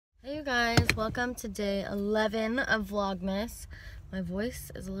you guys, welcome to day 11 of Vlogmas. My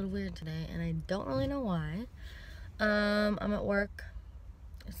voice is a little weird today and I don't really know why. I'm at work,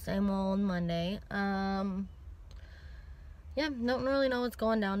 same old Monday. Yeah, don't really know what's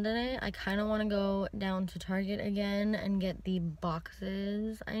going down today. I kind of want to go down to Target again and get the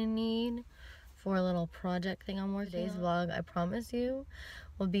boxes I need for a little project thing I'm working on. Today's vlog, I promise you,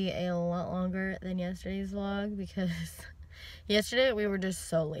 will be a lot longer than yesterday's vlog because yesterday we were just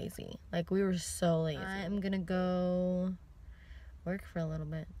so lazy. Like, we were so lazy. I'm gonna go work for a little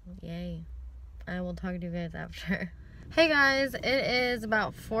bit. Yay. I will talk to you guys after. Hey guys, it is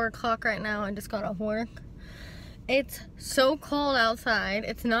about 4 o'clock right now. I just got off work. It's so cold outside.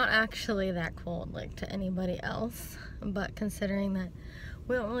 It's not actually that cold, like, to anybody else, but considering that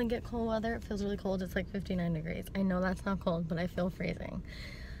we don't really get cold weather, it feels really cold. It's like 59 degrees. I know that's not cold, but I feel freezing.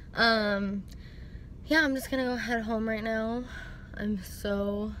 Yeah, I'm just gonna go head home right now. I'm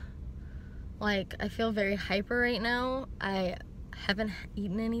so, like, I feel very hyper right now. I haven't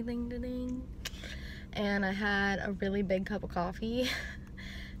eaten anything today, and I had a really big cup of coffee.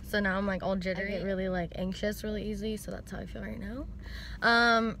 So now I'm like all jittery. I get really like anxious really easy, so that's how I feel right now.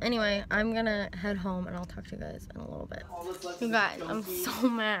 Anyway, I'm gonna head home and I'll talk to you guys in a little bit. You guys, I'm so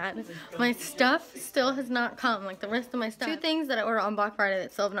mad. My stuff still has not come, like the rest of my stuff. 2 things that I ordered on Black Friday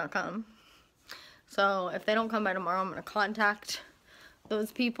that still have not come. So if they don't come by tomorrow, I'm gonna contact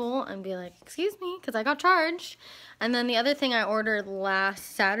those people and be like, excuse me, because I got charged. And then the other thing I ordered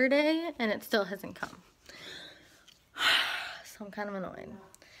last Saturday and it still hasn't come. So I'm kind of annoyed.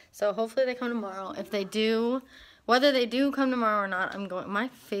 So hopefully they come tomorrow. If they do, whether they do come tomorrow or not, I'm going, my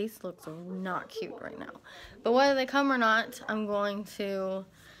face looks not cute right now. But whether they come or not, I'm going to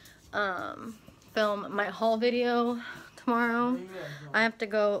film my haul video tomorrow. I have to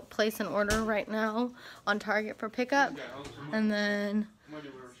go place an order right now on Target for pickup. And then,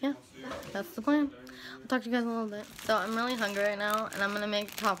 yeah, that's the plan. I'll talk to you guys in a little bit. So I'm really hungry right now and I'm going to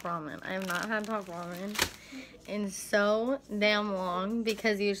make top ramen. I have not had top ramen in so damn long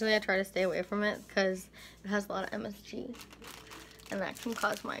because usually I try to stay away from it because it has a lot of MSG and that can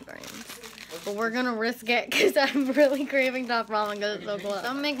cause migraines. But we're gonna risk it because I'm really craving top ramen because it's so cool. So I'm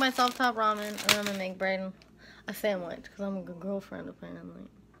gonna make myself top ramen and I'm gonna make Brayden a sandwich because I'm a good girlfriend apparently.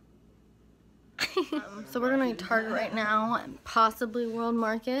 So we're gonna eat Target right now and possibly World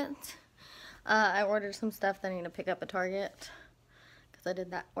Market. I ordered some stuff that I need to pick up at Target because I did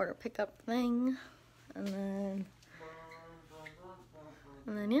that order pickup thing. And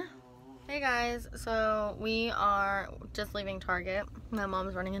then yeah. Hey guys, so we are just leaving Target. My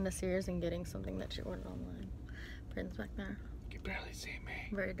mom's running into Sears and getting something that she ordered online. Brayden's back there. You can barely see me.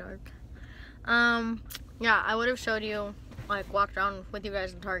 Very dark. Yeah, I would have showed you, like, walked around with you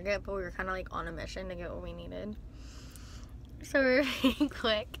guys in Target, but we were kind of like on a mission to get what we needed. So we were being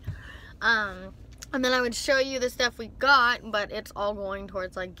quick. And then I would show you the stuff we got, but it's all going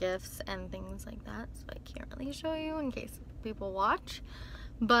towards like gifts and things like that. So I can't really show you in case people watch.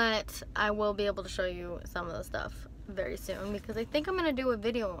 But I will be able to show you some of the stuff very soon because I think I'm going to do a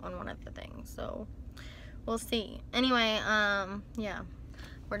video on one of the things. So we'll see. Anyway, yeah,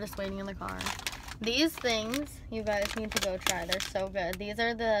 we're just waiting in the car. These things you guys need to go try. They're so good. These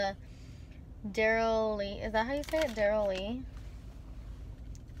are the Leigh. Is that how you say it? Leigh.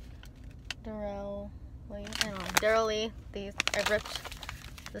 Leigh. These, I ripped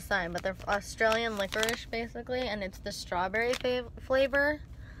the sign, but they're Australian licorice basically, and it's the strawberry flavor.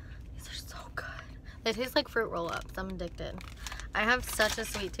 These are so good. They taste like fruit roll-ups. I'm addicted. I have such a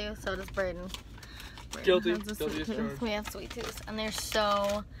sweet tooth, so does Brayden. Guilty. We have sweet tooths, and they're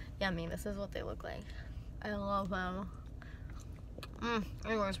so yummy. This is what they look like. I love them.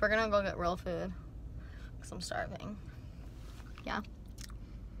 Anyways, we're gonna go get real food because I'm starving. Yeah.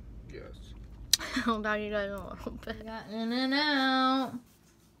 Yes. I'll talk to you guys in a little bit. I got In-N-Out.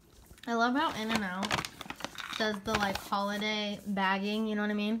 I love how In-N-Out does the like holiday bagging, you know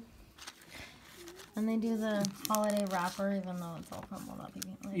what I mean? And they do the holiday wrapper even though it's all crumbled up.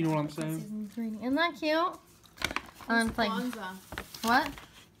 Like, you know what I'm saying? Isn't that cute? And it's like, Kwanzaa. what?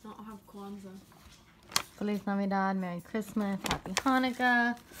 Don't have Kwanzaa. Feliz Navidad, Merry Christmas, Happy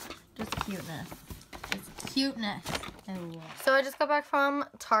Hanukkah. Just cuteness. It's cuteness. So I just got back from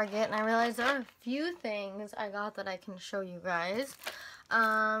Target and I realized there are a few things I got that I can show you guys.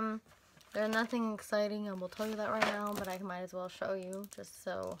 They're nothing exciting, I will tell you that right now, but I might as well show you just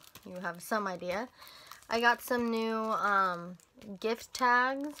so you have some idea. I got some new gift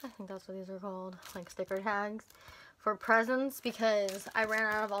tags. I think that's what these are called, like sticker tags for presents because I ran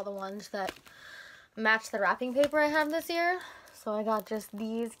out of all the ones that match the wrapping paper I have this year. So I got just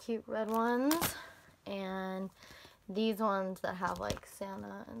these cute red ones and these ones that have like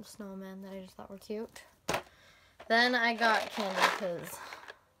Santa and snowman that I just thought were cute. Then I got candy because,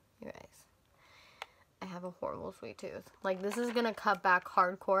 you guys, I have a horrible sweet tooth. Like, this is gonna cut back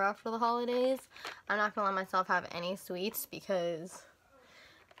hardcore after the holidays. I'm not gonna let myself have any sweets because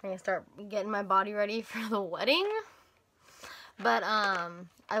I'm gonna start getting my body ready for the wedding. But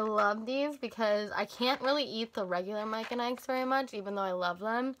I love these because I can't really eat the regular Mike and Ike's very much, even though I love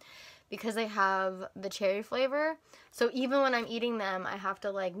them, because they have the cherry flavor. So even when I'm eating them, I have to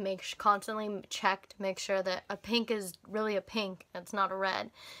like constantly check to make sure that a pink is really a pink, it's not a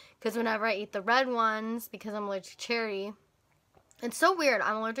red. Because whenever I eat the red ones, because I'm allergic to cherry, it's so weird.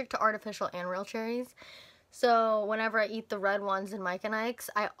 I'm allergic to artificial and real cherries. So whenever I eat the red ones in Mike and Ike's,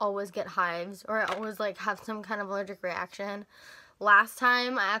 I always get hives, or I always like have some kind of allergic reaction. Last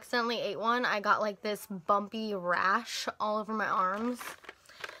time I accidentally ate one, I got like this bumpy rash all over my arms.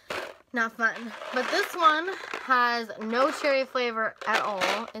 Not fun. But this one has no cherry flavor at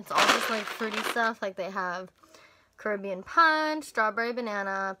all. It's all just like fruity stuff. Like they have Caribbean Punch, Strawberry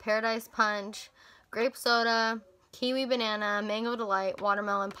Banana, Paradise Punch, Grape Soda, Kiwi Banana, Mango Delight,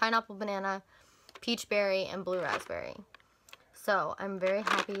 Watermelon, Pineapple Banana, Peach Berry, and Blue Raspberry. So I'm very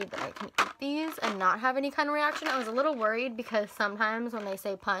happy that I can eat these and not have any kind of reaction. I was a little worried because sometimes when they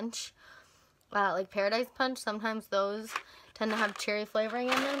say punch, like Paradise Punch, sometimes those tend to have cherry flavoring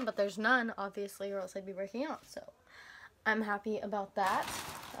in them, but there's none, obviously, or else I'd be breaking out. So I'm happy about that.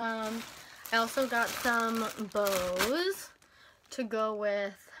 I also got some bows to go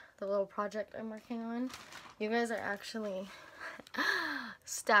with the little project I'm working on. You guys are actually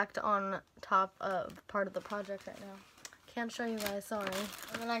stacked on top of part of the project right now. Can't show you guys, sorry.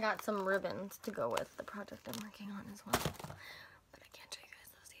 And then I got some ribbons to go with the project I'm working on as well. But I can't show you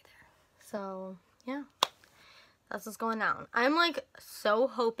guys those either. So, yeah. That's what's going down. I'm like so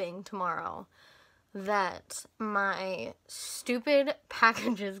hoping tomorrow that my stupid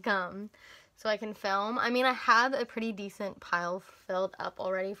packages come so I can film. I mean, I have a pretty decent pile filled up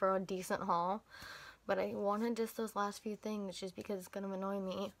already for a decent haul, but I wanted just those last few things just because it's gonna annoy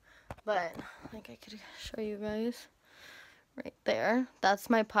me. But like I could show you guys right there. That's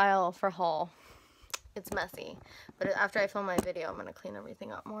my pile for haul. It's messy, but after I film my video, I'm gonna clean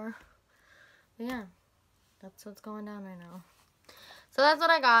everything up more. But yeah, that's what's going down right now. So that's what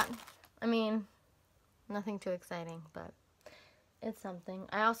I got. I mean, nothing too exciting, but it's something.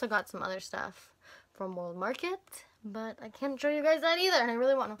 I also got some other stuff from World Market, but I can't show you guys that either, and I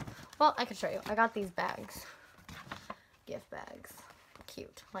really want to. Well, I can show you. I got these bags. Gift bags.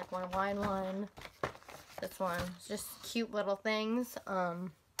 Cute. Like one wine one. This one. It's just cute little things. I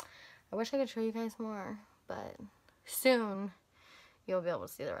wish I could show you guys more, but soon you'll be able to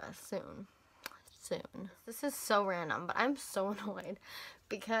see the rest. Soon. This is so random, but I'm so annoyed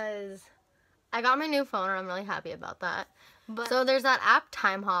because I got my new phone and I'm really happy about that. But so there's that app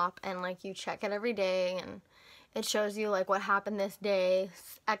Time Hop, and like you check it every day and it shows you like what happened this day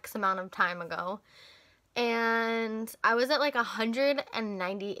X amount of time ago. And I was at like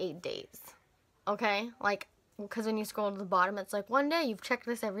 198 days. Okay? Like, because when you scroll to the bottom, it's like 1 day, you've checked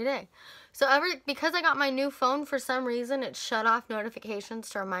this every day. So because I got my new phone, for some reason, it shut off notifications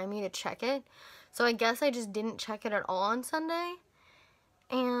to remind me to check it. So I guess I just didn't check it at all on Sunday.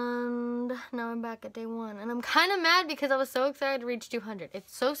 And now I'm back at day 1. And I'm kind of mad because I was so excited to reach 200.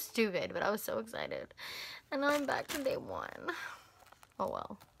 It's so stupid, but I was so excited. And now I'm back to day 1. Oh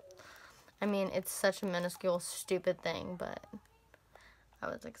well. I mean, it's such a minuscule, stupid thing, but I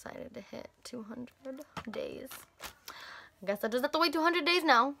was excited to hit 200 days. I guess I just have to wait 200 days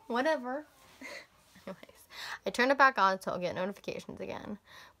now. Whatever. Anyways, I turned it back on so I'll get notifications again.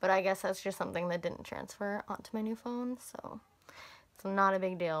 But I guess that's just something that didn't transfer onto my new phone, so it's not a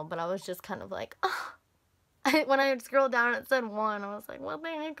big deal. But I was just kind of like, oh. When I scrolled down it said 1, I was like, what the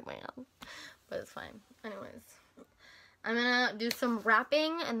heck, man? But it's fine. Anyways, I'm gonna do some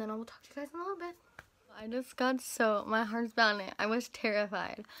wrapping and then I will talk to you guys in a little bit. I just got my heart's pounding. I was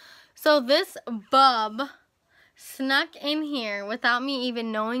terrified. So this bub snuck in here without me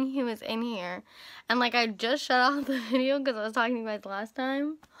even knowing he was in here. And like I just shut off the video because I was talking to you guys last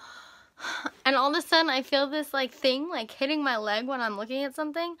time. And all of a sudden I feel this like thing like hitting my leg when I'm looking at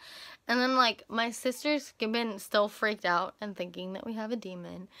something. And then like my sister's been still freaked out and thinking that we have a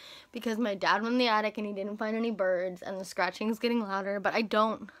demon. Because my dad went in the attic and he didn't find any birds and the scratching is getting louder. But I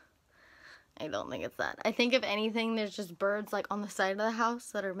don't think it's that. I think if anything there's just birds like on the side of the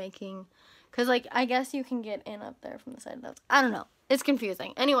house that are making. Because like I guess you can get in up there from the side of the house. I don't know. It's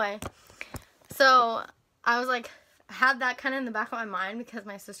confusing. Anyway. So I was like, had that kind of in the back of my mind because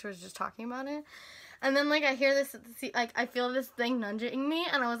my sister was just talking about it. And then, like, I hear this, like, I feel this thing nudging me,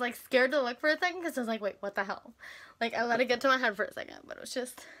 and I was, like, scared to look for a second, because I was like, wait, what the hell? Like, I let it get to my head for a second, but it was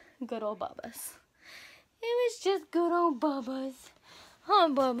just good old Bubba's. It was just good old Bubba's. Huh,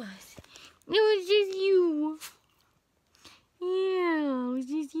 Bubba's? It was just you. Yeah, it was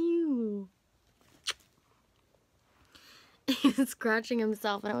just you. He was scratching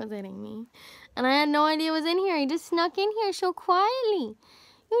himself, and it was hitting me. And I had no idea it was in here. He just snuck in here so quietly.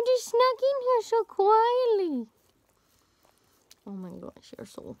 You just snuck in here so quietly. Oh my gosh, you're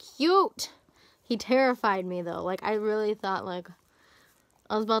so cute. He terrified me though. Like, I really thought, like,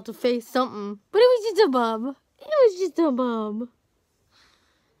 I was about to face something. But it was just a bub. It was just a bub.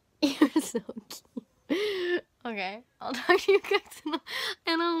 You're so cute. Okay, I'll talk to you guys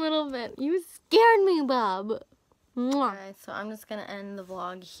in a little bit. You scared me, Bub. Alright, so I'm just gonna end the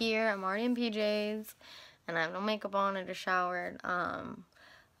vlog here. I'm already in PJs. And I have no makeup on. I just showered.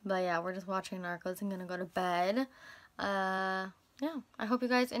 But yeah, we're just watching Narcos and gonna go to bed. Yeah, I hope you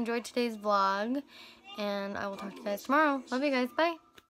guys enjoyed today's vlog, and I will talk to you guys tomorrow. Love you guys. Bye.